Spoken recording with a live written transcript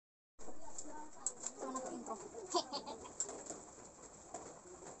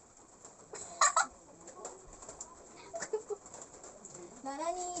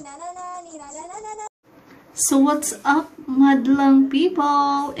So what's up, madlang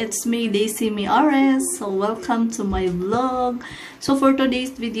people? It's me, Daisy Miares. So welcome to my vlog. So for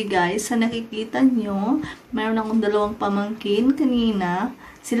today's video guys, sa nakikita nyo, mayroon akong dalawang pamangkin kanina.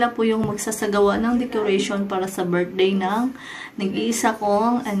 Sila po yung magsasagawa ng decoration para sa birthday ng nag-iisa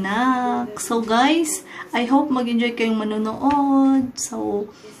kong anak. So guys, I hope mag-enjoy kayong manonood. So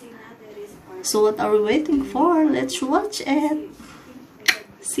what are we waiting for? Let's watch it.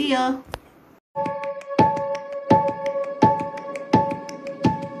 See ya!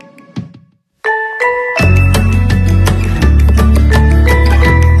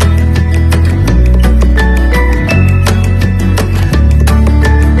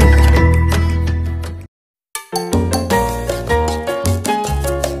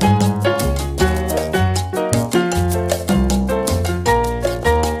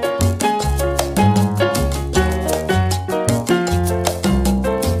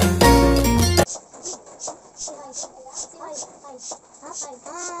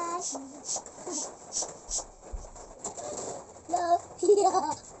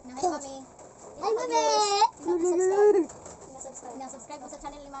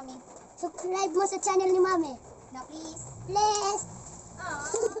 Subscribe mo sa channel ni Mami. Now please. Please.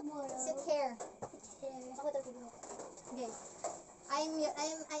 Sit here. Okay.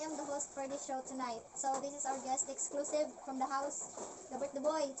 I am the host for this show tonight. So this is our guest exclusive from the house. The birthday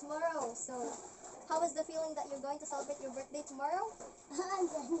boy tomorrow. So how is the feeling that you're going to celebrate your birthday tomorrow?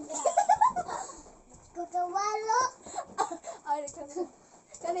 Kukawalo.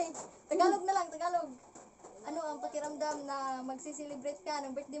 Kani, Tagalog na lang, Tagalog. Ano ang pakiramdam na magsiselebrate ka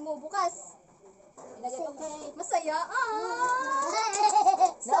ng birthday mo bukas? Okay. Masaya.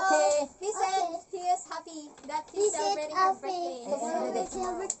 So, he said he is happy that he's celebrating his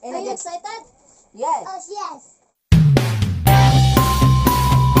birthday. Are you excited? Yes. Oh, yes.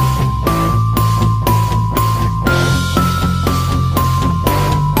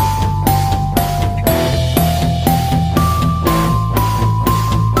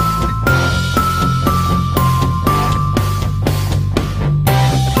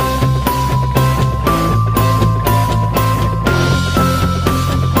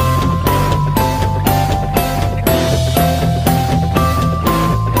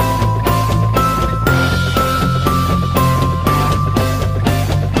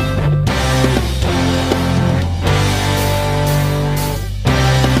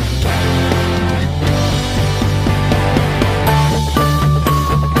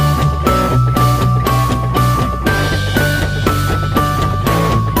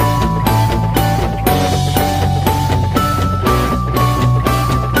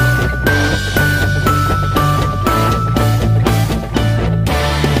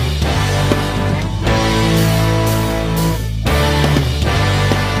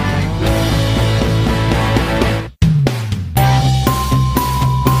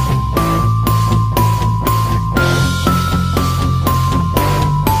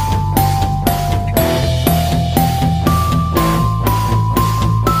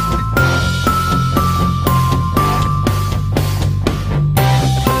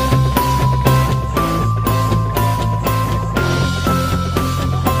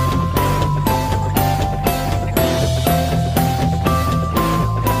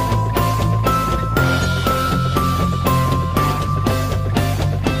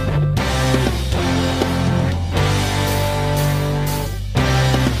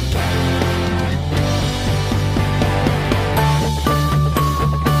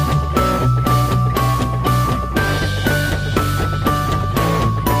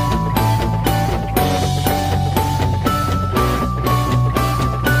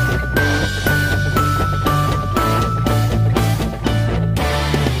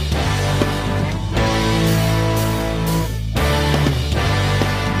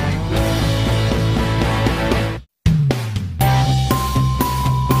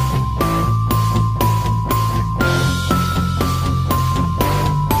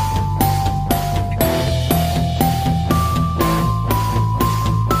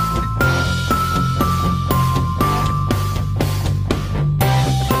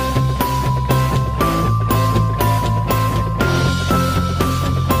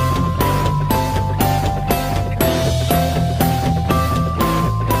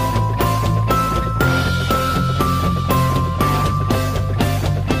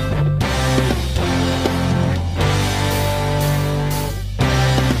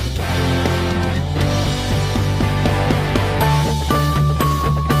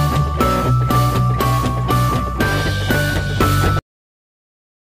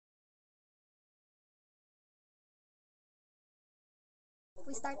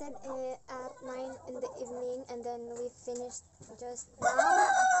 We started at 9 in the evening and then we finished just now.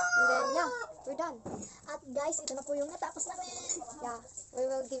 And then yeah, we're done. At guys, ito na po yung natapos namin. Yeah, we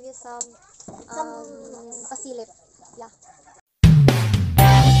will give you some pasilip. Yeah.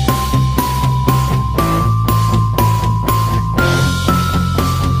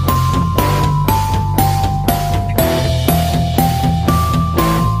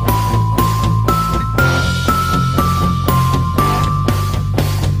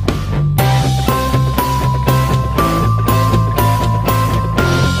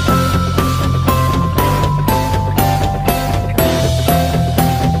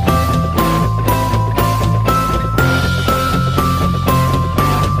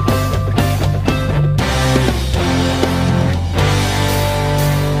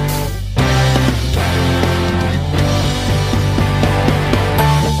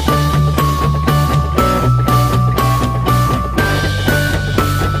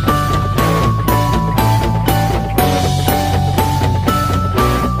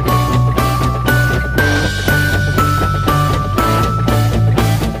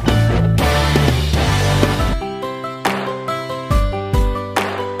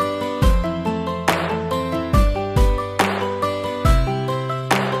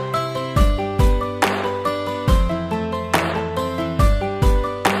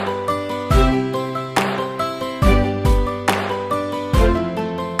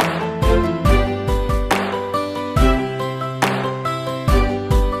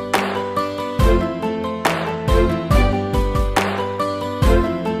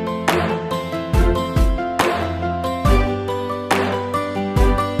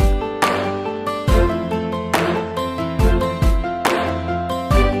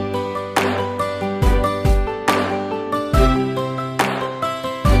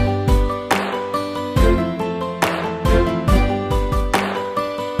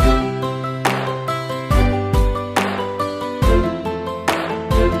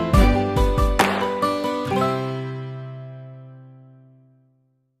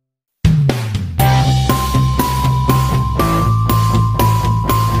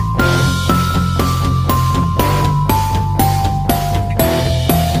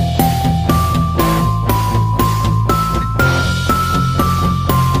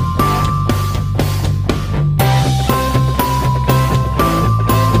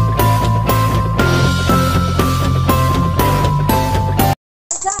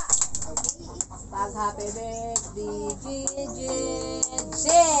 Happy birthday, Jade.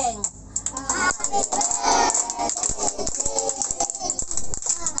 Sing! Happy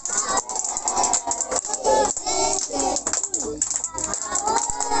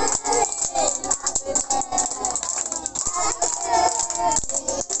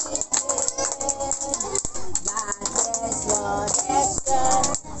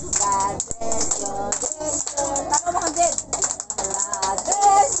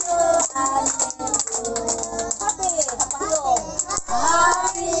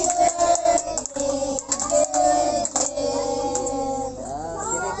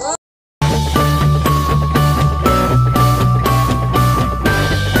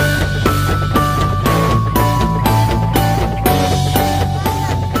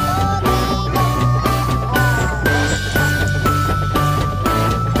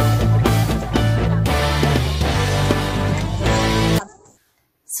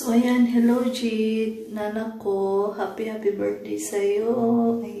So, ayan. Hello, Jade. Nana ko. Happy birthday sa'yo.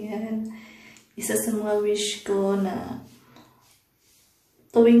 Ayan. Isa sa mga wish ko na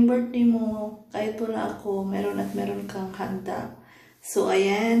tuwing birthday mo, kahit wala ako, meron kang handa. So,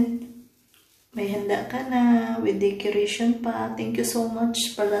 ayan. May handa ka na. With decoration pa. Thank you so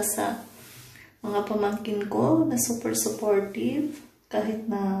much pala sa mga pamangkin ko na super supportive. Kahit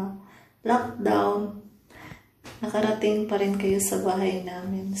na lockdown, nakarating pa rin kayo sa bahay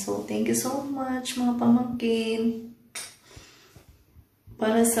namin. So, thank you so much mga pamangkin.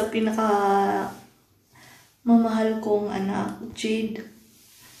 Para sa mamahal kong anak, Jade.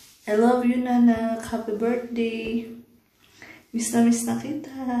 I love you, nanak. Happy birthday. Miss na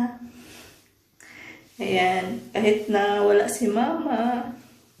kita. Ayan. Kahit na wala si mama,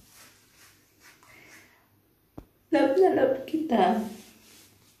 love na love kita.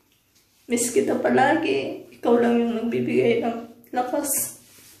 Miss kita palagi. Ikaw lang yung nagbibigay ng lakas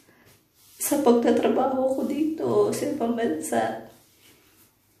sa pagtatrabaho ko dito sa ibang bansa.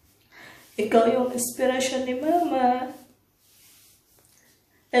 Ikaw yung inspirasyon ni Mama.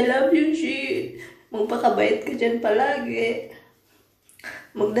 I love you, Jade. Magpakabait ka dyan palagi.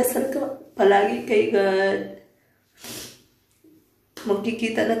 Magdasal ka palagi kay God.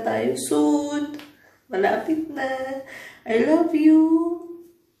 Magkikita na tayo soon. Malapit na. I love you.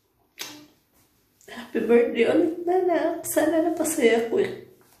 Happy birthday ulit, nanak. Sana napasaya ko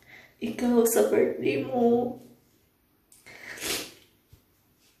ikaw sa birthday mo.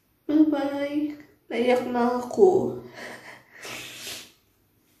 Bye-bye. Naiyak na ako.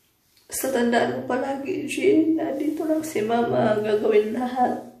 Sa tandaan mo palagi, Jade, na dito lang si Mama. Gagawin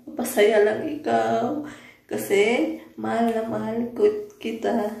lahat. Papasaya lang ikaw. Kasi, mahal na mahal ko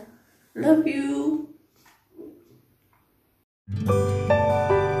kita. Love you.